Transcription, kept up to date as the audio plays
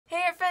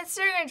Yes,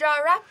 we're going to draw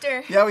a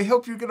raptor. Yeah, we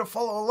hope you're going to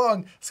follow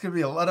along. It's going to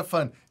be a lot of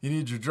fun. You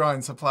need your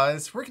drawing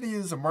supplies. We're going to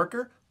use a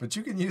marker, but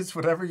you can use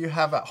whatever you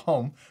have at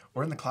home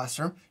or in the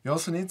classroom. You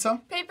also need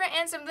some paper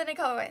and something to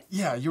color with.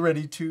 Yeah, you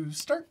ready to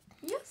start?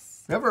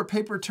 Yes. We have our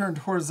paper turned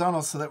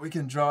horizontal so that we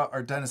can draw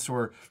our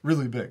dinosaur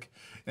really big.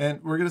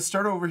 And we're going to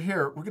start over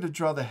here. We're going to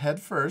draw the head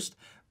first,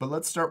 but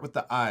let's start with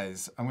the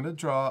eyes. I'm going to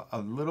draw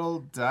a little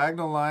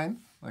diagonal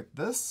line like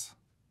this.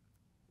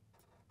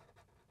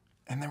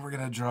 And then we're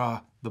going to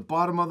draw the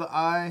bottom of the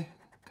eye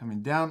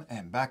coming down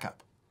and back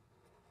up.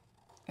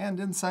 And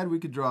inside we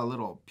could draw a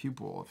little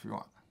pupil if you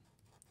want.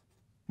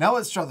 Now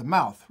let's draw the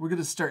mouth. We're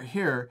going to start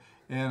here,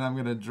 and I'm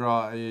going to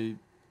draw a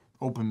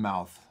open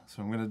mouth.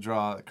 So I'm going to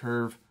draw a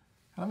curve,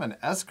 kind of an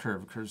S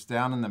curve, curves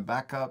down and then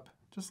back up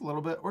just a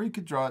little bit, or you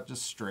could draw it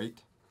just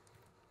straight.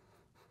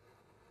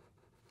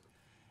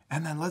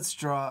 And then let's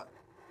draw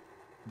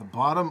the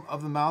bottom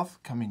of the mouth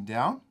coming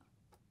down.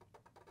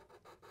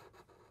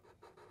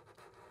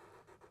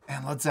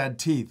 And let's add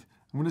teeth.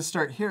 I'm going to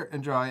start here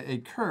and draw a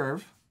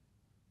curve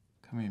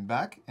coming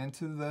back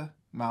into the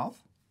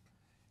mouth.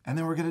 And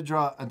then we're going to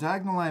draw a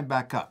diagonal line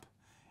back up.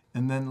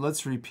 And then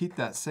let's repeat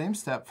that same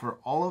step for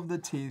all of the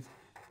teeth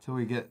till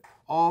we get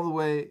all the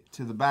way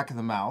to the back of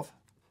the mouth.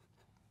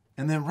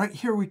 And then right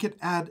here we could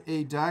add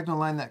a diagonal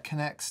line that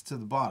connects to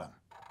the bottom.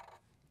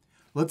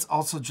 Let's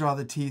also draw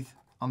the teeth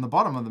on the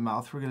bottom of the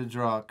mouth. We're going to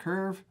draw a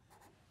curve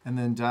and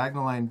then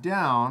diagonal line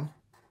down,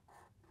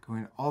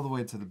 going all the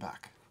way to the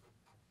back.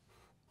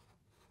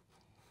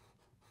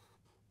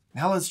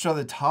 Now let's draw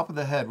the top of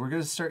the head. We're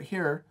going to start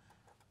here,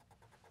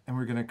 and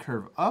we're going to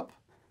curve up,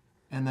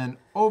 and then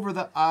over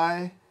the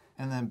eye,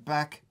 and then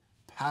back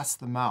past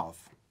the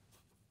mouth.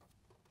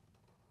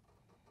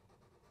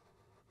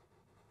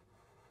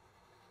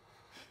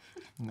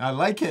 I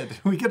like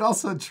it. We could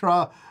also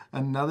draw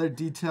another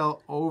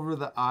detail over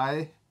the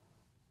eye,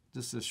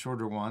 just a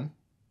shorter one.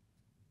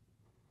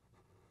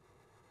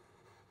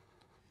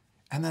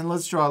 And then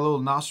let's draw a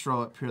little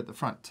nostril up here at the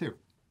front too.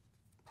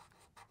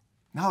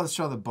 Now let's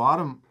draw the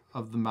bottom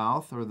of the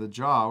mouth or the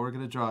jaw. We're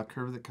going to draw a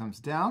curve that comes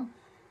down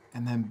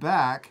and then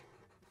back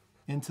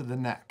into the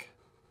neck.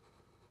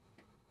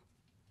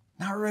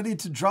 Now we're ready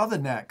to draw the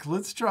neck.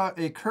 Let's draw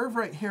a curve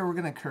right here. We're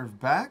going to curve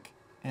back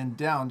and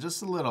down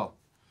just a little.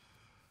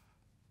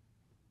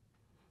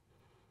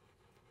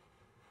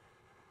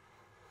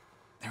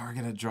 Then we're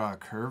going to draw a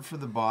curve for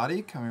the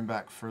body, coming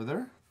back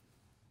further.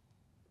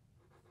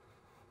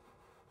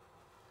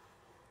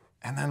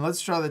 And then let's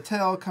draw the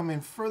tail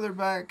coming further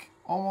back,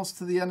 almost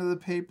to the end of the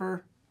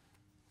paper.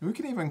 We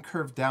can even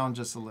curve down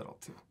just a little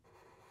too.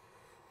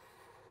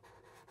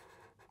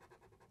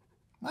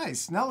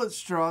 Nice. Now let's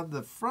draw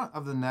the front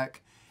of the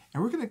neck,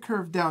 and we're going to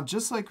curve down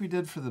just like we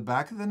did for the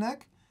back of the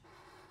neck,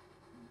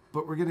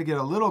 but we're going to get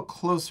a little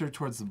closer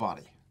towards the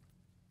body.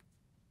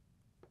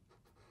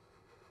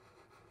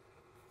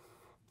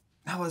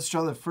 Now let's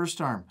draw the first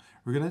arm.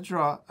 We're going to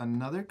draw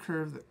another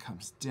curve that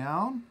comes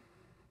down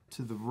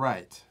to the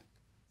right.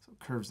 So it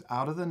curves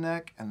out of the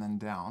neck and then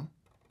down.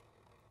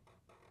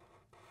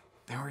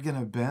 Then we're going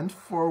to bend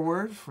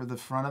forward for the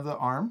front of the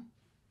arm.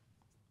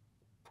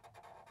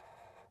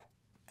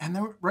 And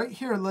then right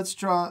here, let's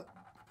draw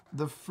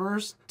the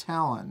first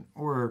talon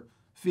or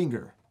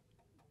finger.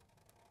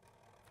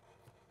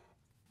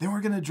 Then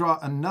we're going to draw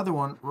another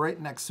one right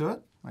next to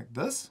it, like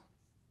this.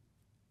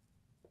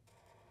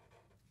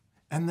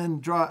 And then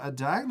draw a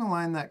diagonal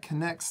line that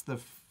connects the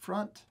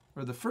front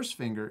or the first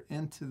finger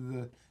into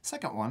the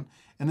second one.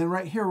 And then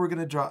right here, we're going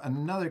to draw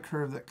another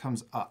curve that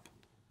comes up.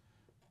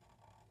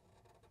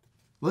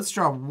 Let's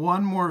draw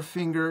one more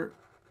finger.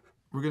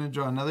 We're going to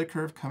draw another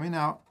curve coming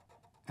out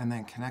and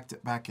then connect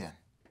it back in.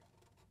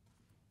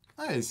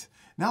 Nice.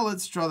 Now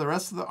let's draw the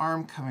rest of the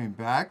arm coming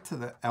back to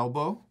the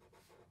elbow.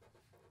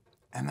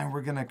 And then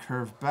we're going to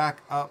curve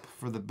back up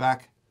for the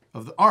back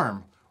of the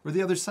arm or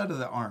the other side of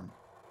the arm.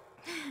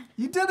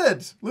 You did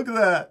it! Look at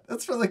that.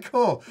 That's really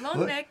cool.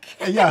 Long neck.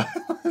 Yeah,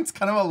 it's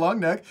kind of a long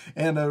neck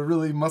and a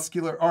really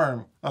muscular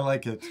arm. I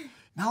like it.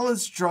 Now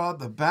let's draw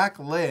the back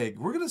leg.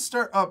 We're going to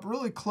start up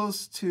really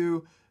close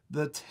to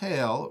the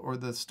tail or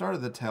the start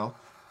of the tail.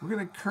 We're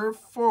going to curve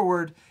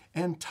forward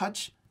and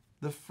touch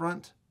the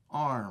front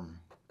arm.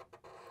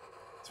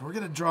 So we're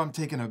going to draw him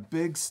taking a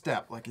big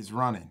step like he's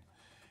running.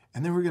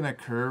 And then we're going to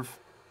curve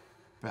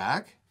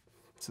back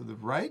to the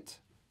right.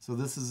 So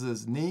this is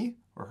his knee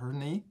or her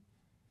knee.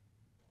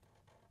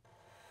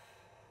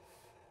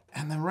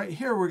 And then right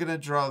here, we're going to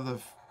draw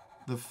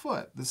the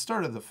foot, the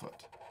start of the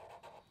foot.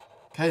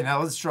 Okay,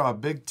 now let's draw a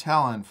big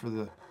talon for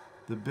the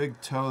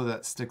big toe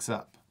that sticks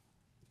up.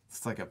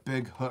 It's like a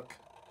big hook.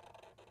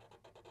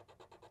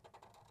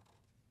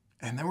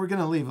 And then we're going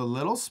to leave a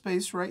little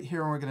space right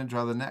here, and we're going to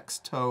draw the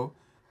next toe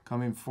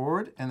coming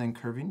forward and then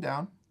curving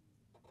down.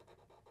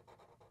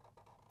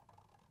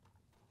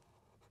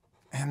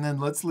 And then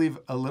let's leave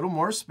a little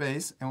more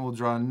space, and we'll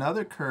draw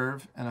another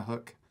curve and a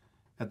hook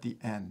at the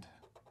end.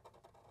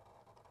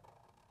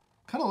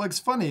 Kind of looks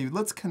funny.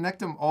 Let's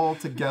connect them all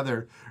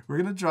together. We're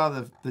going to draw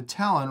the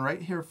talon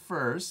right here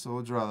first. So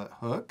we'll draw that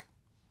hook.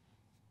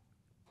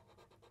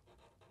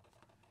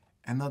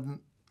 And then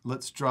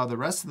let's draw the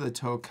rest of the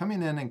toe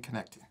coming in and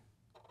connecting.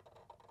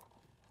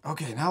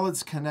 Okay, now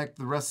let's connect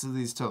the rest of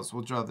these toes.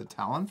 We'll draw the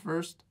talon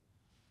first.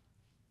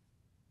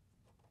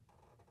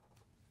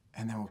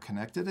 And then we'll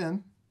connect it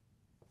in.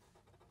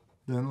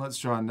 Then let's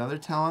draw another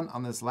talon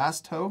on this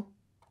last toe.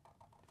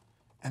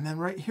 And then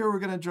right here, we're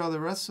going to draw the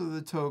rest of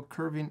the toe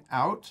curving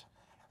out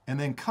and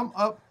then come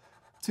up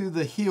to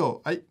the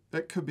heel.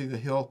 That could be the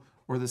heel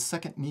or the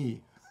second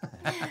knee.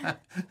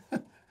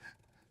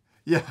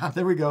 Yeah,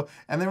 there we go.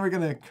 And then we're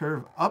going to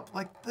curve up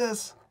like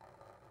this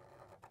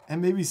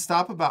and maybe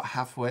stop about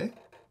halfway.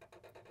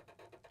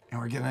 And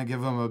we're going to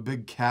give them a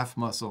big calf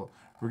muscle.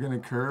 We're going to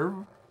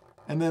curve.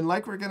 And then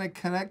like we're going to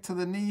connect to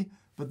the knee,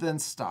 but then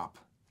stop.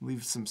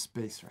 Leave some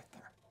space right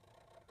there.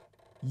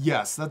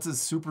 Yes, that's a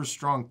super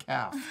strong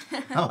calf.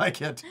 I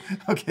like it.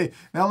 Okay,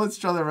 now let's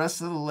draw the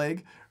rest of the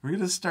leg. We're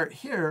going to start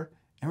here,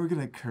 and we're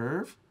going to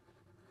curve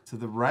to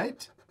the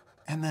right,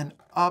 and then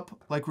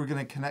up like we're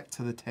going to connect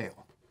to the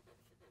tail.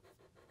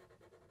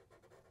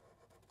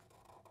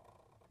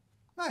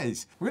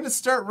 Nice. We're going to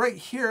start right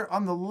here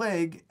on the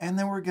leg, and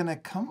then we're going to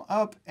come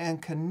up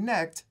and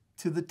connect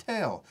to the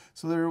tail.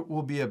 So there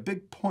will be a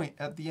big point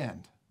at the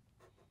end.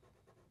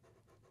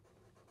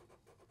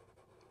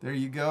 There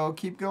you go.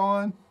 Keep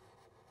going.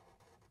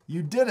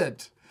 You did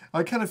it.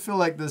 I kind of feel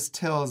like this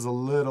tail is a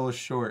little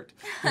short.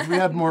 If we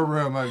had more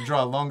room, I'd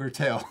draw a longer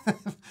tail.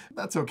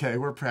 That's okay.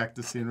 We're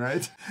practicing,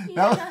 right?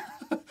 Yeah.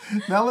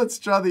 Now let's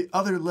draw the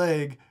other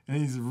leg, and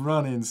he's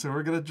running. So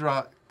we're going to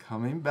draw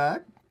coming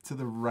back to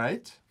the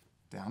right,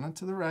 down and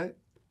to the right.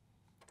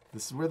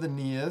 This is where the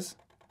knee is.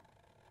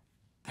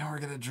 Then we're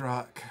going to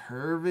draw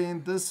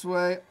curving this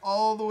way,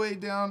 all the way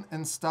down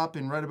and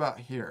stopping right about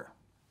here.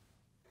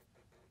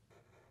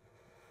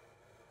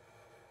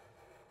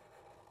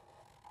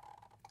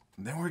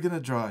 And then we're going to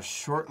draw a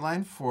short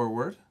line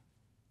forward.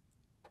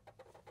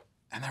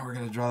 And then we're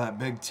going to draw that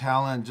big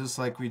talon just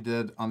like we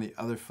did on the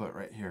other foot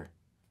right here.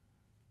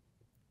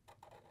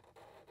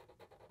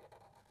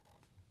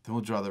 Then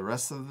we'll draw the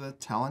rest of the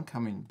talon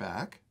coming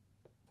back.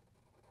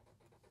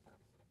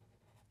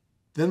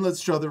 Then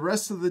let's draw the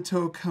rest of the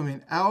toe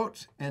coming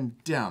out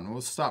and down.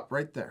 We'll stop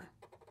right there.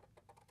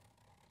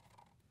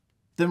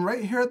 Then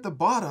right here at the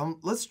bottom,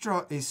 let's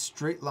draw a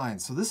straight line.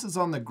 So this is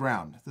on the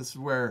ground. This is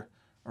where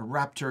a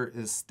raptor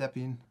is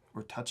stepping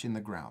or touching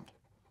the ground.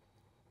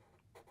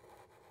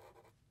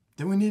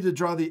 Then we need to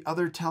draw the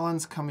other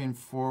talons coming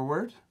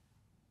forward.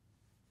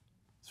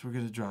 So we're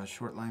going to draw a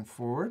short line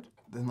forward.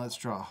 Then let's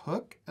draw a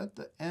hook at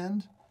the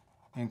end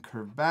and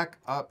curve back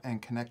up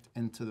and connect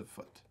into the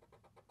foot.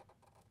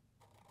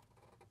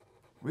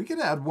 We could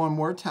add one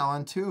more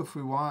talon too if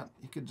we want.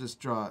 You could just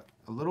draw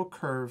a little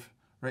curve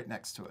right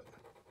next to it.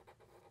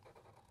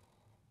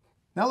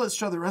 Now let's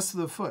draw the rest of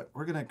the foot.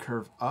 We're going to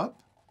curve up,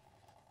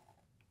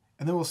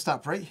 and then we'll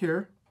stop right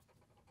here.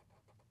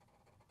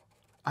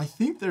 I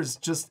think there's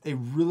just a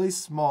really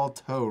small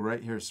toe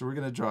right here, so we're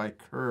going to draw a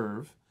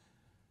curve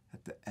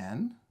at the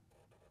end.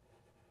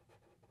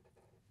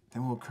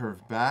 Then we'll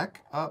curve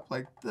back up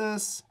like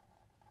this,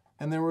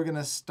 and then we're going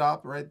to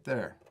stop right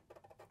there.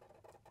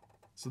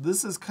 So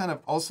this is kind of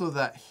also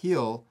that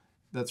heel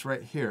that's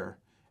right here.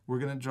 We're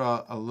going to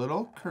draw a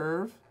little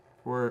curve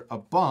or a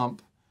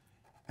bump,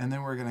 and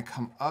then we're going to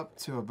come up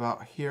to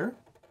about here.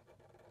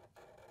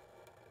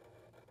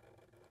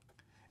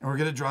 And we're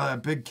going to draw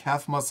that big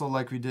calf muscle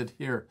like we did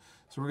here.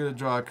 So we're going to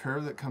draw a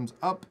curve that comes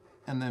up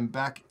and then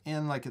back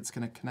in like it's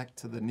going to connect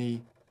to the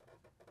knee.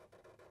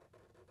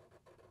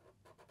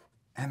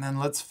 And then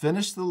let's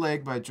finish the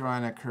leg by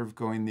drawing a curve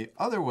going the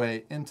other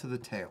way into the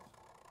tail.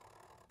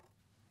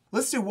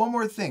 Let's do one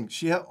more thing.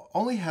 She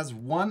only has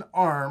one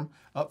arm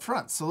up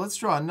front. So let's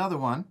draw another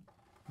one.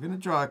 We're going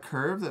to draw a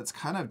curve that's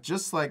kind of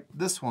just like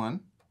this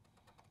one.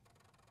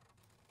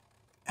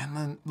 And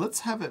then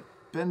let's have it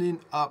bending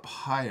up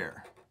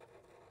higher.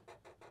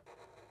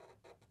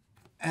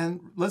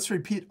 And let's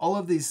repeat all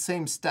of these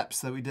same steps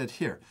that we did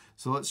here.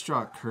 So let's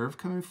draw a curve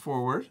coming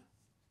forward.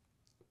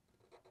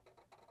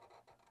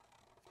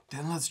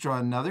 Then let's draw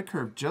another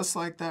curve just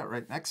like that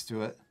right next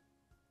to it.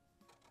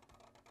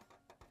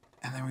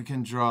 And then we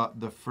can draw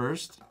the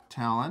first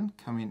talon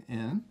coming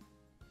in.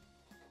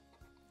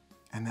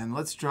 And then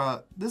let's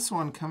draw this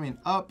one coming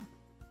up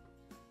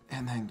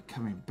and then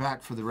coming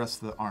back for the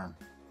rest of the arm.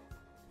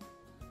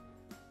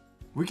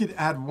 We could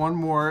add one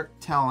more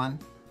talon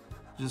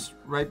just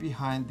right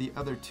behind the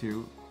other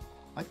two,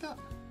 like that.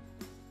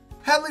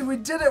 Hadley, we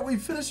did it! We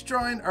finished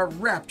drawing our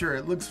raptor.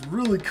 It looks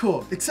really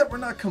cool, except we're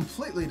not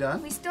completely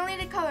done. We still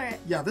need to color it.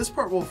 Yeah, this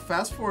part will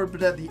fast forward,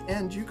 but at the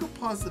end, you can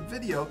pause the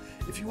video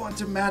if you want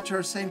to match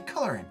our same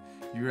coloring.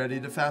 You ready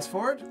to fast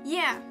forward?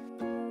 Yeah.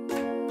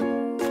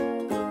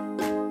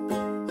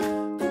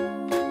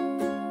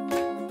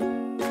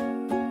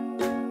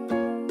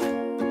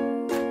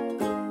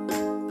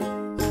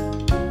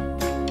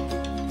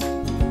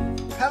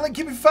 on,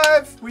 Keep It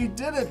 5, we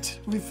did it.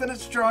 We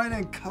finished drawing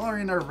and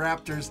coloring our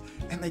raptors,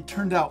 and they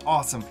turned out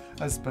awesome.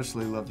 I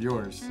especially love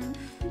yours.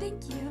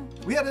 Thank you.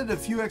 We added a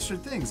few extra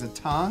things, a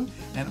tongue,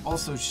 and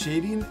also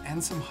shading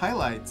and some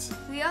highlights.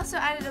 We also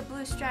added a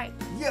blue stripe.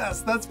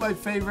 Yes, that's my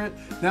favorite.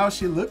 Now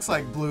she looks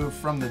like Blue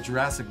from the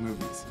Jurassic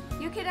movies.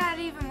 You could add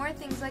even more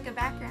things like a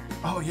background.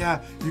 Oh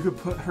yeah, you could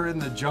put her in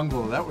the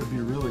jungle. That would be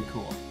really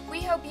cool.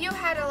 We hope you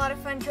had a lot of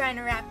fun drawing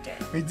a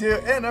raptor. We do,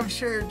 and I'm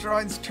sure your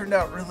drawings turned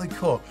out really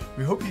cool.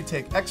 We hope you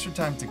take extra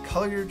time to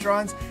color your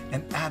drawings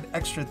and add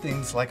extra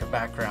things like a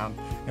background.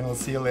 And we'll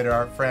see you later,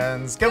 our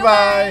friends.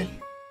 Goodbye.